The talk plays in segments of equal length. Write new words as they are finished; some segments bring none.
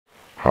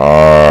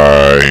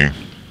Hi.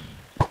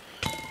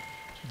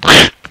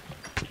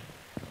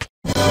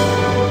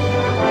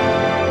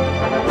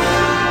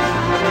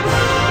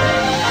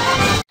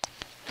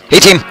 Hey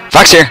team,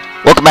 Fox here.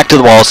 Welcome back to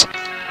the walls.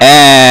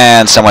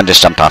 And someone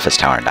just jumped off his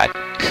tower and died.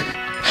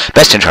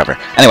 Best intro ever.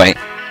 Anyway,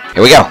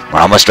 here we go.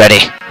 We're almost ready.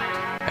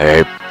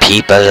 Our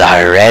people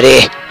are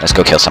ready. Let's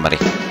go kill somebody.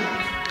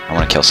 I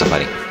want to kill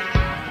somebody.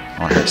 I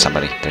want to hurt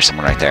somebody. There's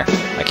someone right there.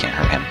 I can't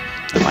hurt him.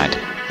 Never mind.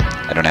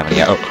 I don't have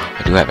any. Oh,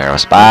 I do have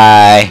arrows.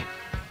 Bye.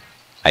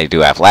 I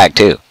do have lag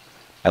too.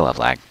 I love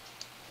lag.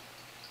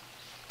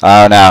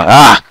 Oh no.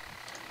 Ah!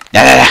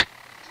 Nah.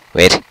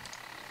 Wait.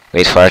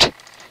 Wait for it.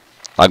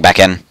 Log back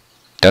in.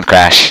 Don't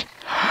crash.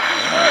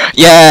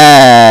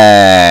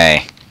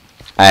 Yay!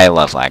 I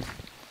love lag.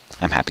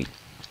 I'm happy.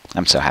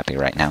 I'm so happy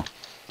right now.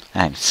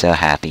 I'm so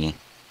happy.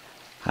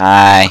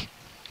 Hi.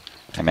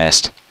 I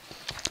missed.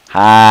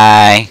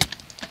 Hi.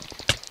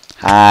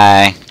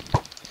 Hi.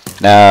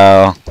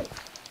 No.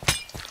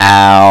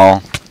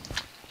 Ow.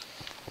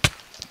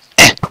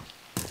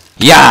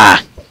 Yeah.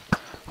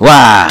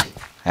 Wah.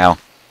 Ow.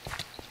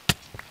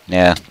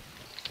 Yeah.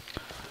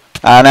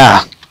 Oh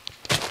no.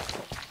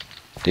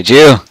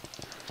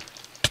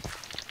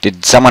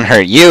 Did someone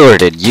hurt you, or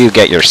did you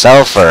get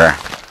yourself, or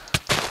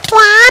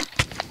what?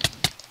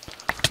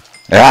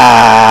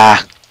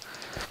 Ah!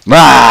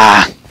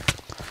 Ah!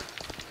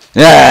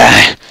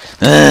 Ah!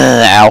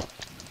 Ow!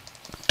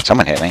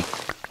 Someone hit me.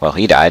 Well,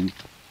 he died.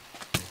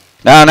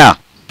 No, no.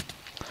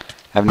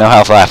 I have no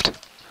health left.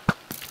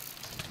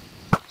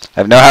 I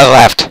have no health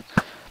left.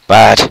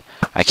 But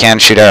I can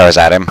shoot arrows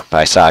at him, but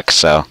I suck,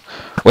 so.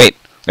 Wait,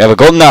 we have a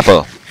golden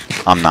apple.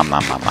 Nom nom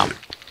nom nom nom.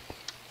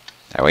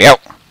 There we go.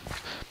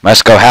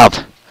 Must go help.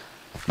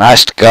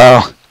 Must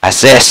go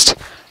assist.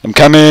 I'm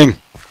coming.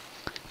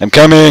 I'm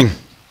coming.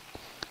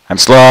 I'm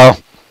slow.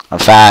 I'm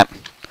fat.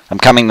 I'm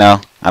coming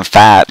though. I'm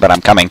fat, but I'm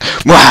coming.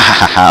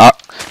 I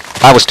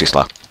was too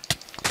slow.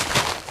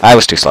 I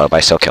was too slow, but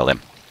I still killed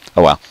him.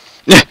 Oh well.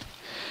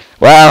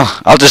 Well,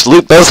 I'll just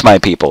loot both my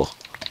people.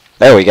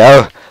 There we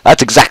go.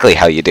 That's exactly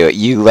how you do it.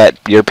 You let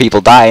your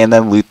people die and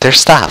then loot their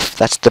stuff.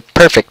 That's the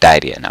perfect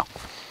idea. No.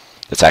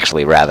 It's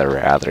actually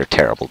rather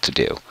terrible to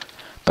do.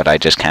 But I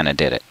just kind of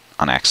did it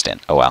on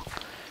accident. Oh well.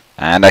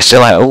 And I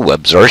still have,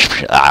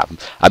 absorption.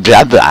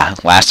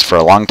 Lasts for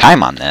a long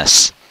time on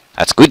this.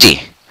 That's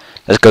Gucci.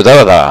 That's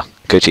Godova.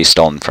 Gucci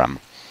stolen from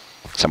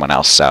someone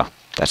else, so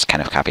that's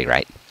kind of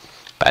copyright.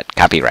 But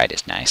copyright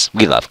is nice.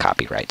 We love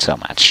copyright so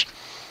much.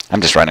 I'm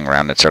just running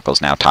around in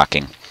circles now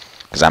talking,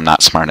 because I'm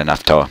not smart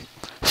enough to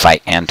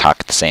fight and talk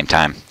at the same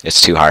time.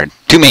 It's too hard.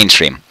 Too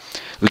mainstream.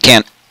 We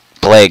can't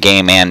play a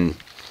game and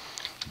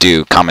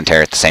do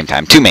commentary at the same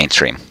time. Too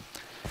mainstream.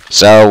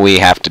 So we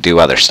have to do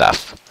other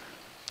stuff.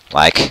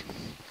 Like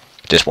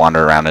just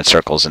wander around in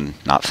circles and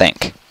not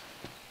think.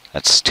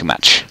 That's too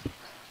much.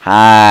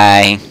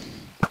 Hi.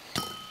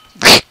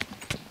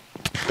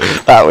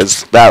 That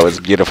was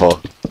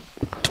beautiful.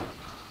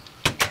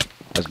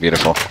 That was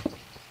beautiful.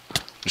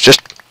 It's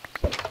just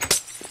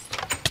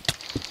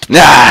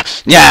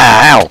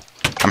Ow!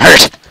 I'm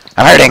hurt!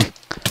 I'm hurting!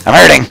 I'm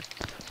hurting!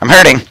 I'm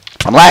hurting!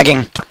 I'm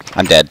lagging!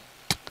 I'm dead.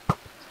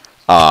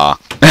 Aw.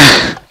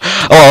 Oh,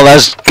 well, that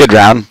was a good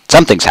round.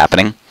 Something's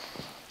happening.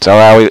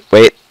 So,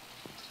 wait.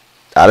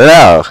 I don't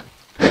know.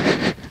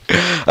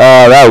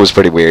 Oh, that was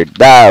pretty weird.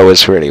 That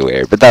was pretty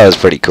weird, but that was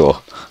pretty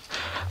cool.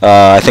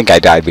 I think I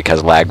died because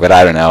of lag, but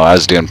I don't know. I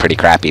was doing pretty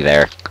crappy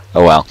there.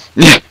 Oh, well.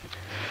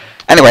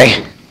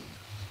 Anyway.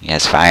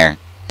 Yes, fire.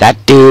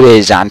 That dude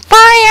is on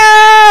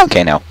fire!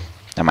 Okay, no.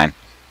 Never mind.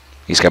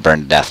 He's gonna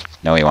burn to death.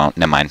 No, he won't.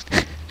 Never mind.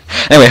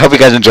 Anyway, hope you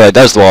guys enjoyed.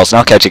 That was the walls, and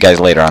I'll catch you guys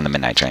later on the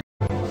Midnight Train.